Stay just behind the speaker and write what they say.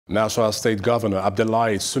Nasarawa State Governor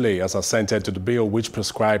Abdullahi Sule has assented to the bill which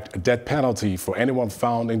prescribed a death penalty for anyone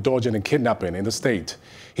found indulging in kidnapping in the state.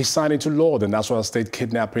 He signed into law the Nasarawa State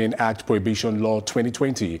Kidnapping Act Prohibition Law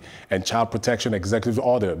 2020 and Child Protection Executive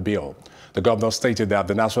Order Bill. The governor stated that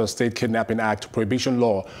the Nasarawa State Kidnapping Act Prohibition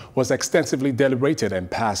Law was extensively deliberated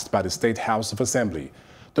and passed by the State House of Assembly.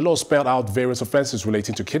 The law spelled out various offenses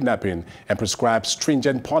relating to kidnapping and prescribed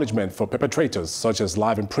stringent punishment for perpetrators such as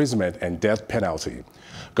life imprisonment and death penalty.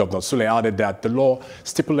 Governor Sule added that the law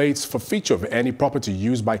stipulates forfeiture of any property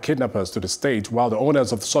used by kidnappers to the state, while the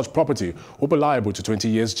owners of such property will be liable to 20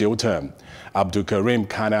 years jail term. Abdul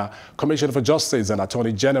Kana, Commissioner for Justice and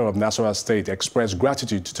Attorney General of Nasarawa State, expressed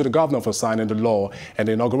gratitude to the governor for signing the law and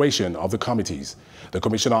the inauguration of the committees. The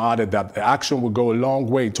commissioner added that the action will go a long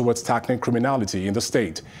way towards tackling criminality in the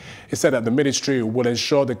state. He said that the ministry will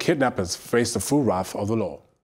ensure the kidnappers face the full wrath of the law.